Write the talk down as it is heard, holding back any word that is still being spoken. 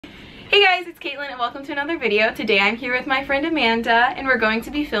Hey guys, it's Caitlin and welcome to another video. Today I'm here with my friend Amanda and we're going to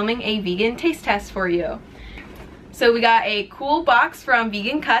be filming a vegan taste test for you. So we got a cool box from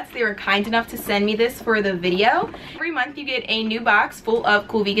Vegan Cuts. They were kind enough to send me this for the video. Every month you get a new box full of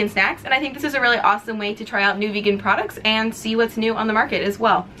cool vegan snacks, and I think this is a really awesome way to try out new vegan products and see what's new on the market as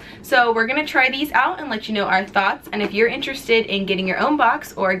well. So we're gonna try these out and let you know our thoughts, and if you're interested in getting your own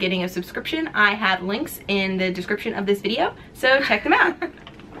box or getting a subscription, I have links in the description of this video, so check them out.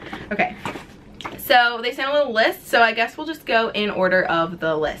 Okay, so they sent a little list, so I guess we'll just go in order of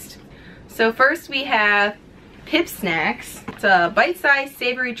the list. So first we have Pip Snacks. It's a bite-sized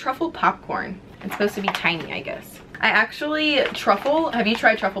savory truffle popcorn. It's supposed to be tiny, I guess. Truffle, have you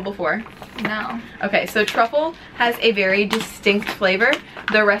tried truffle before? No. Okay, so truffle has a very distinct flavor.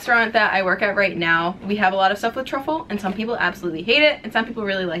 The restaurant that I work at right now, we have a lot of stuff with truffle, and some people absolutely hate it, and some people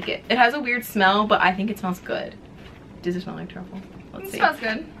really like it. It has a weird smell, but I think it smells good. Does it smell like truffle? Let's see. It smells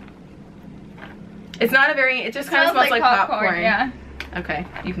good. It's not a very, it just kind of smells like popcorn. Yeah. Okay,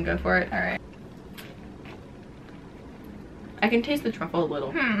 you can go for it. All right. I can taste the truffle a little.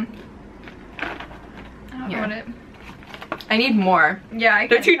 I don't know what it... I need more. Yeah,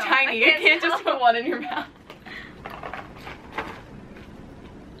 They're too tiny. You can't just put one in your mouth.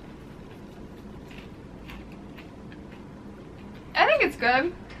 I think it's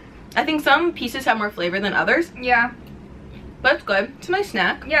good. I think some pieces have more flavor than others. Yeah. But it's good. It's a nice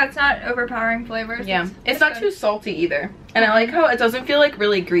snack. Yeah, it's not overpowering flavors. Yeah. It's not too salty either. And I like how it doesn't feel like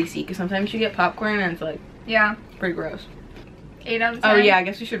really greasy, because sometimes you get popcorn and it's like, yeah, pretty gross. 8 out of 10. Oh yeah, I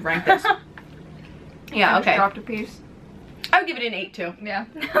guess we should rank this. Yeah, okay. I dropped a piece. I would give it an 8 too. Yeah.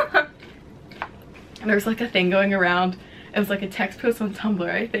 And there was like a thing going around. It was like a text post on Tumblr,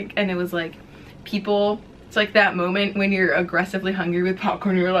 I think, and it was like, people, it's like that moment when you're aggressively hungry with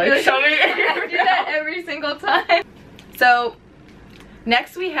popcorn, you're like, show me. I do that every single time. So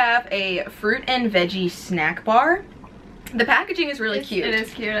next we have a fruit and veggie snack bar. The packaging is really cute. It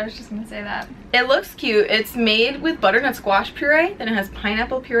is cute. I was just gonna say that. It looks cute. It's made with butternut squash puree, then it has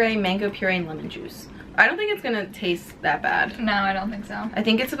pineapple puree, mango puree, and lemon juice. I don't think it's gonna taste that bad. No, I don't think so. I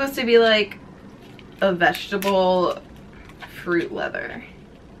think it's supposed to be like a vegetable fruit leather.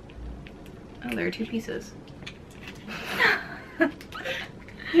 Oh, there are 2 pieces.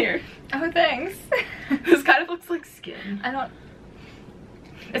 Here. Oh, thanks. This kind of looks like skin. I don't...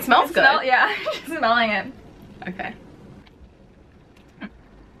 It smells good. Yeah, just smelling it. Okay.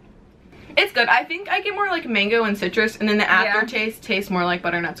 It's good. I think I get more like mango and citrus, and then the aftertaste tastes more like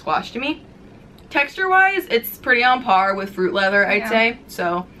butternut squash to me. Texture wise, it's pretty on par with fruit leather, I'd say.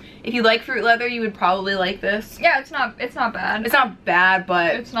 So if you like fruit leather, you would probably like this. Yeah, it's not bad. It's not bad,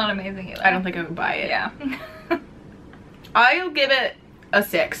 but it's not amazing either. I don't think I would buy it. Yeah. I'll give it a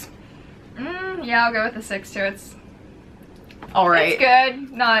 6. Yeah, I'll go with a 6 too. It's alright. It's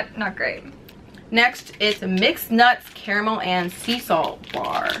good, not great. Next, it's a Mixed Nuts Caramel and Sea Salt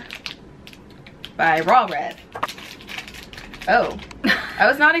Bar by Raw Red. Oh, I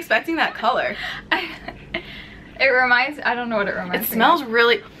was not expecting that color. It reminds, I don't know what it reminds me. It smells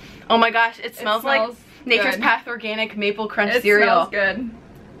really, oh my gosh, it smells like Nature's good. Path Organic Maple Crunch cereal. It smells good.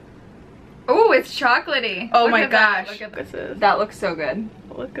 Oh, it's chocolatey. Oh my gosh. Look at this. That looks so good.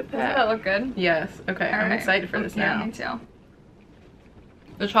 Look at that. Doesn't that look good? Yes. Okay, I'm excited for this now. Yeah, me too.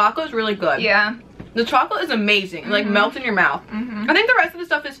 The chocolate is really good. Yeah. The chocolate is amazing. Like, melts in your mouth. I think the rest of the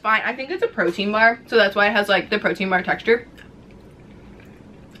stuff is fine. I think it's a protein bar, so that's why it has like the protein bar texture.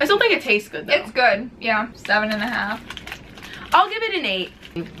 I still think it tastes good though. It's good. Yeah, 7.5. I'll give it an 8.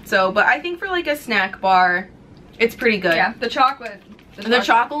 So, but I think for like a snack bar, it's pretty good. Yeah, the chocolate is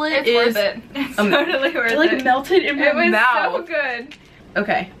worth it. It's totally worth it. It like melted in my mouth. It was so good.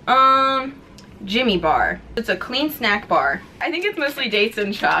 Okay. Jimmy bar. It's a clean snack bar. I think it's mostly dates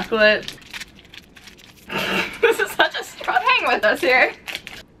and chocolate. This is such a strong. Hang with us here.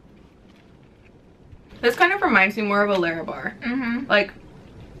 This kind of reminds me more of a Lara bar. Like,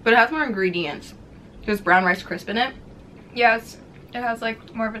 but it has more ingredients. There's brown rice crisp in it. Yes, it has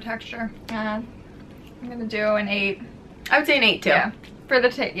like more of a texture. I'm gonna do an 8. I would say an 8 too. Yeah. For the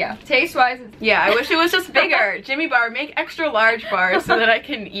taste wise. Yeah, I wish it was just bigger. Jimmy bar, make extra large bars so that I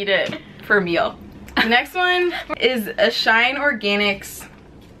can eat it for a meal. The next one is a Shine Organics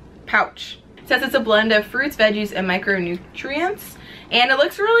pouch. It says it's a blend of fruits, veggies, and micronutrients, and it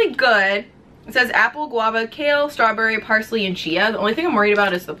looks really good. It says apple, guava, kale, strawberry, parsley, and chia. The only thing I'm worried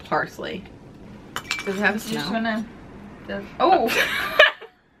about is the parsley. Does it have a smell? Oh.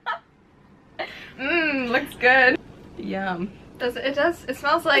 Looks good. Yum. It does. It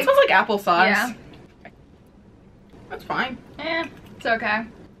smells like. It smells like applesauce. Yeah. That's fine. It's okay.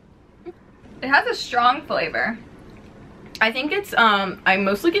 It has a strong flavor. I think it's, I'm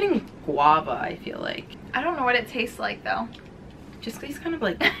mostly getting guava, I feel like. I don't know what it tastes like though. Just these kind of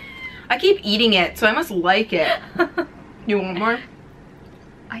like, I keep eating it, so I must like it. You want more?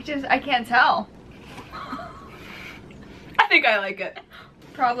 I can't tell. I think I like it.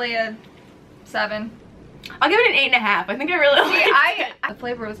 Probably a 7. I'll give it an 8.5. I think I really like it. The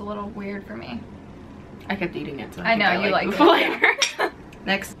flavor was a little weird for me. I kept eating it, so I know you like the flavor.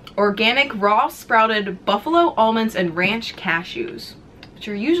 Next, organic raw sprouted buffalo almonds and ranch cashews, which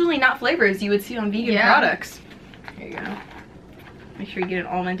are usually not flavors you would see on vegan products. Here you go. Make sure you get an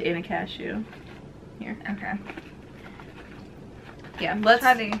almond and a cashew. Here. Okay. Yeah, let's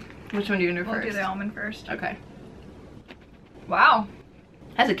try the. Which one do you do first? We'll do the almond first. Okay. Wow.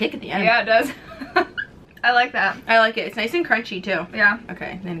 Has a kick at the end. Yeah, it does. I like that. I like it. It's nice and crunchy too. Yeah.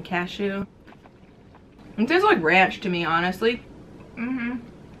 Okay, then cashew. It tastes like ranch to me, honestly.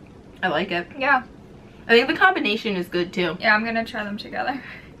 I like it. Yeah. I think the combination is good too. Yeah, I'm gonna try them together.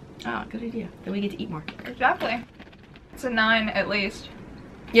 Oh, good idea. Then we get to eat more. Exactly. It's a 9 at least.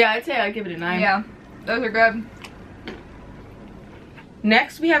 Yeah, I'd say I'd give it a 9. Yeah, those are good.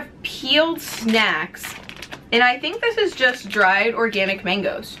 Next, we have peeled snacks. And I think this is just dried organic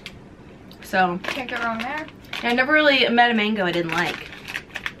mangoes. So, Can't go wrong there. I never really met a mango I didn't like.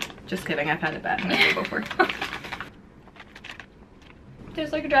 Just kidding, I've had a bad mango before.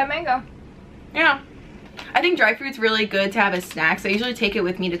 Tastes like a dried mango. Yeah. I think dry fruit's really good to have as snacks. I usually take it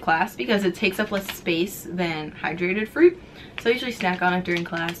with me to class because it takes up less space than hydrated fruit. So I usually snack on it during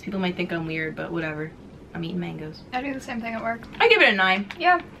class. People might think I'm weird, but whatever. I'm eating mangoes. I do the same thing at work. I give it a 9.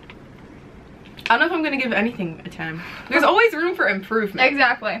 Yeah. I don't know if I'm gonna give anything a 10. There's always room for improvement.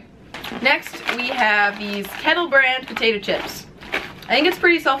 Exactly. Next, we have these Kettle brand potato chips. I think it's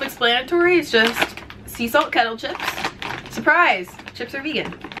pretty self-explanatory. It's just sea salt kettle chips. Surprise! Chips are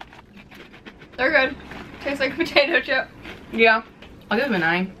vegan. They're good. Tastes like a potato chip. Yeah. I'll give them a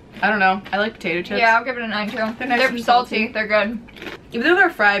 9. I don't know. I like potato chips. Yeah, I'll give it a 9 too. They're nice They're and salty. They're good. Even though they're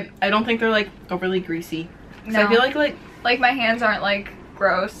fried, I don't think they're like overly greasy. So No. I feel like my hands aren't like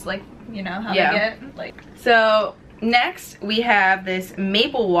gross, like, you know how they get. Like. So next we have this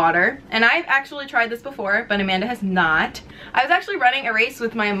maple water, and I've actually tried this before, but Amanda has not. I was actually running a race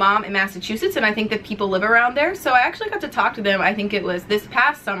with my mom in Massachusetts, and I think that people live around there, so I actually got to talk to them. I think it was this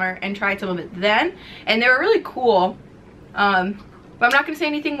past summer, and tried some of it then, and they were really cool. But I'm not gonna say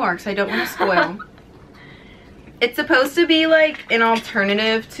anything more because I don't want to spoil. It's supposed to be like an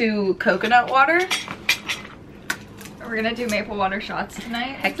alternative to coconut water. We're gonna do maple water shots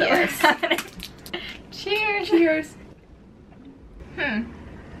tonight. Heck yes. Cheers. Cheers.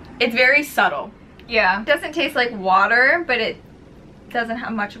 It's very subtle. Yeah. It doesn't taste like water, but it doesn't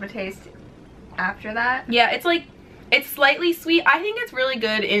have much of a taste after that. Yeah, it's like, it's slightly sweet. I think it's really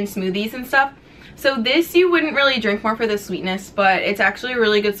good in smoothies and stuff. So this you wouldn't really drink more for the sweetness, but it's actually a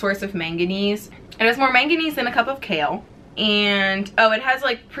really good source of manganese. It has more manganese than a cup of kale. And oh, it has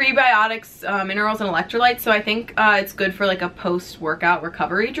like prebiotics, minerals, and electrolytes, so I think it's good for like a post-workout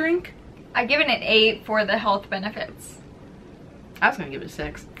recovery drink. I give it an 8 for the health benefits. I was gonna give it a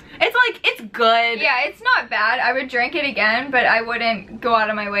 6. It's like, it's good. Yeah, it's not bad. I would drink it again, but I wouldn't go out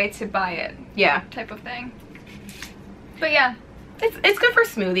of my way to buy it. Yeah. Type of thing. But yeah. It's good for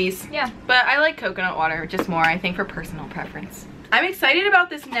smoothies. Yeah. But I like coconut water just more, I think, for personal preference. I'm excited about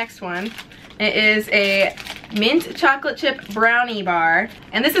this next one. It is a mint chocolate chip brownie bar,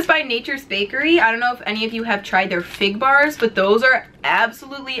 and this is by Nature's Bakery. I don't know if any of you have tried their fig bars, but those are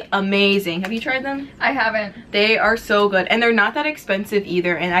absolutely amazing. Have you tried them? I haven't. They are so good, and they're not that expensive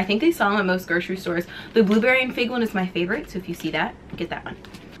either, and I think they sell them at most grocery stores. The blueberry and fig one is my favorite, so if you see that, get that one.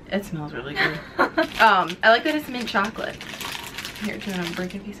 It smells really good. I like that it's mint chocolate. Here, do you want to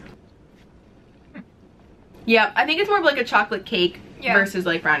break a piece? Yeah, I think it's more of like a chocolate cake versus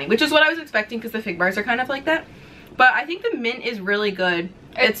like brownie, which is what I was expecting because the fig bars are kind of like that. But I think the mint is really good.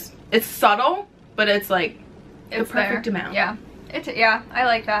 It's subtle, but it's like the perfect amount. Yeah, yeah, I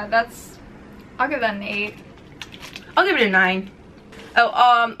like that. I'll give that an 8. I'll give it a 9.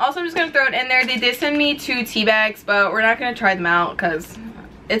 Oh, also I'm just gonna throw it in there. They did send me 2 tea bags, but we're not gonna try them out because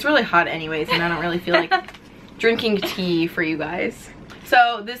it's really hot anyways, and I don't really feel like drinking tea for you guys.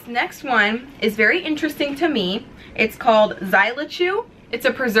 So this next one is very interesting to me. It's called Xylachew. It's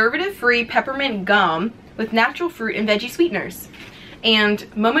a preservative-free peppermint gum with natural fruit and veggie sweeteners.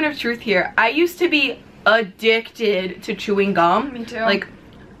 And moment of truth here, I used to be addicted to chewing gum. Me too. Like,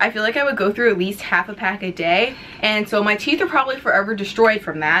 I feel like I would go through at least half a pack a day, and so my teeth are probably forever destroyed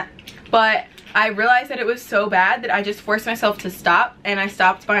from that. But I realized that it was so bad that I just forced myself to stop, and I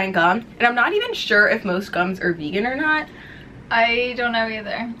stopped buying gum. And I'm not even sure if most gums are vegan or not. I don't know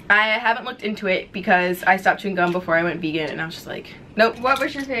either. I haven't looked into it because I stopped chewing gum before I went vegan, and I was just like, nope. What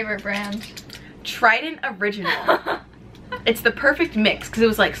was your favorite brand? Trident Original. It's the perfect mix because it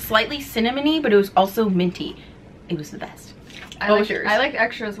was like slightly cinnamony, but it was also minty. It was the best. What was yours? I liked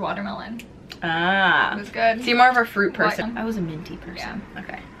Extra's watermelon. Ah. It was good. So you're more of a fruit person. What? I was a minty person. Yeah.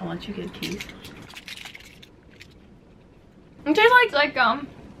 Okay, I'll let you get keys. It tastes like It's like gum.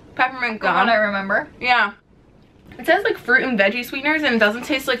 peppermint From what gum. I remember. Yeah. It says like fruit and veggie sweeteners, and it doesn't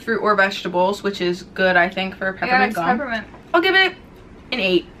taste like fruit or vegetables, which is good, I think, for peppermint Yeah, it's gum. peppermint. I'll give it an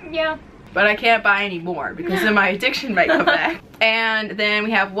 8. Yeah. But I can't buy any more because then my addiction might come back. And then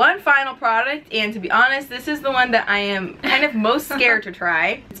we have one final product, and to be honest, this is the one that I am kind of most scared to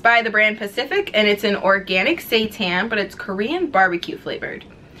try. It's by the brand Pacific, and it's an organic seitan, but it's Korean barbecue flavored.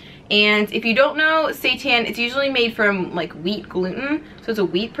 And if you don't know, seitan, it's usually made from like wheat gluten, so it's a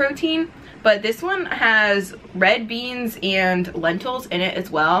wheat protein. But this one has red beans and lentils in it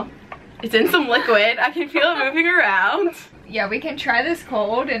as well. It's in some liquid. I can feel it moving around. Yeah, we can try this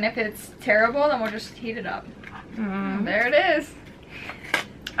cold, and if it's terrible, then we'll just heat it up. There it is.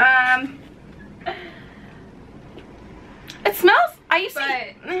 It smells, I used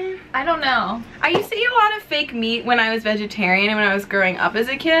to I don't know. I used to eat a lot of fake meat when I was vegetarian and when I was growing up as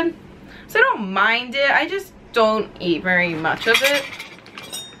a kid. So I don't mind it. I just don't eat very much of it.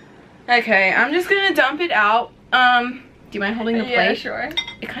 Okay, I'm just gonna dump it out. Do you mind holding the plate? Yeah, sure.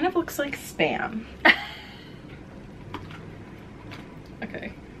 It kind of looks like Spam.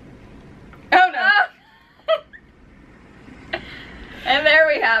 Okay. Oh no! And there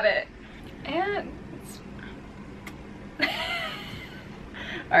we have it. And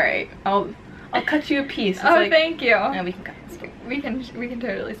Alright, I'll cut you a piece. It's oh, thank you. No, we can cut this. We can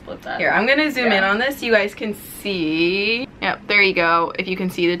totally split that. Here, I'm gonna zoom in on this so you guys can see. Yep, there you go. If you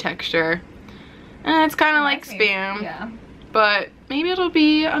can see the texture. And it's kind of like Spam. Yeah. But maybe it'll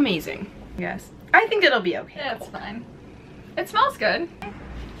be amazing. Yes. I think it'll be okay. It's fine. It smells good.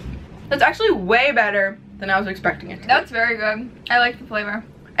 That's actually way better than I was expecting it to be. That's very good. I like the flavor.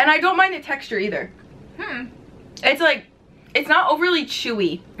 And I don't mind the texture either. It's like, it's not overly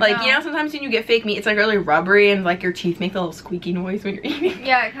chewy. Like, No. you know, sometimes when you get fake meat, it's like really rubbery and like your teeth make the little squeaky noise when you're eating.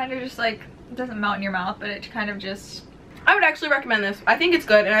 Yeah, it kind of just like, it doesn't melt in your mouth, but it kind of just... I would actually recommend this. I think it's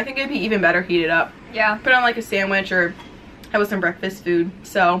good, and I think it'd be even better heated up. Yeah. Put on like a sandwich or have with some breakfast food.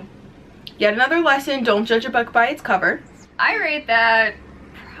 So, yet another lesson, don't judge a book by its cover. I rate that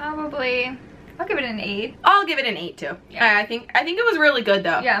probably, I'll give it an 8. I'll give it an 8 too. Yeah. I think it was really good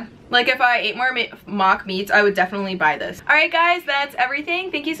though. Yeah. Like if I ate more mock meats, I would definitely buy this. Alright guys, that's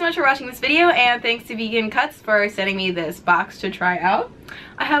everything. Thank you so much for watching this video, and thanks to Vegan Cuts for sending me this box to try out.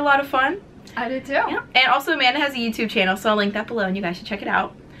 I had a lot of fun. I did too. Yeah. And also Amanda has a YouTube channel, so I'll link that below and you guys should check it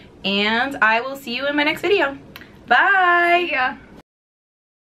out. And I will see you in my next video. Bye! Yeah.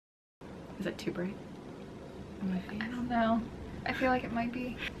 Is that too bright on my face? I don't know. I feel like it might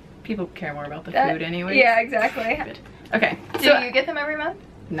be. People care more about the food anyway. Yeah, exactly. Good. Okay. Do So you get them every month?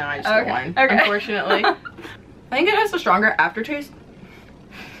 no, I just get one. Okay. Unfortunately. I think it has a stronger aftertaste.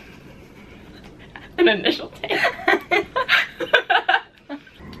 An initial taste.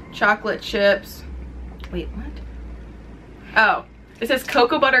 Chocolate chips. Wait, what? Oh, it says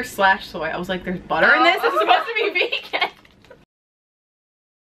cocoa butter / soy. I was like, there's butter in this? This is supposed to be vegan.